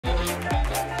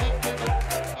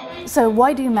So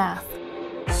why do math?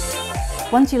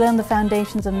 Once you learn the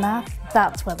foundations of math,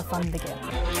 that's where the fun begins.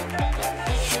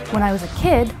 When I was a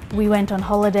kid, we went on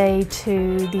holiday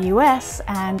to the US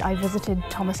and I visited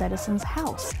Thomas Edison's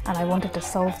house, and I wanted to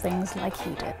solve things like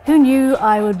he did. Who knew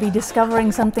I would be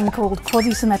discovering something called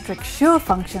quasi-symmetric Schur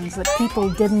functions that people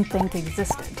didn't think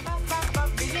existed?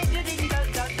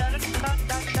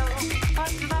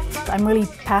 I'm really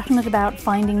passionate about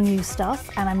finding new stuff,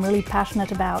 and I'm really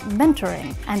passionate about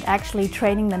mentoring and actually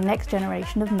training the next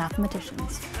generation of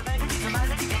mathematicians.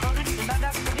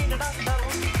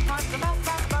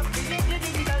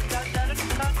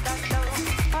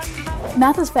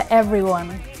 Math is for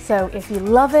everyone, so if you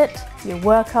love it, you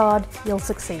work hard, you'll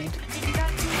succeed.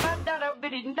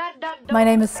 My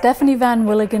name is Stephanie van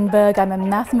Willigenburg. I'm a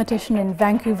mathematician in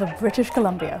Vancouver, British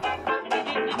Columbia.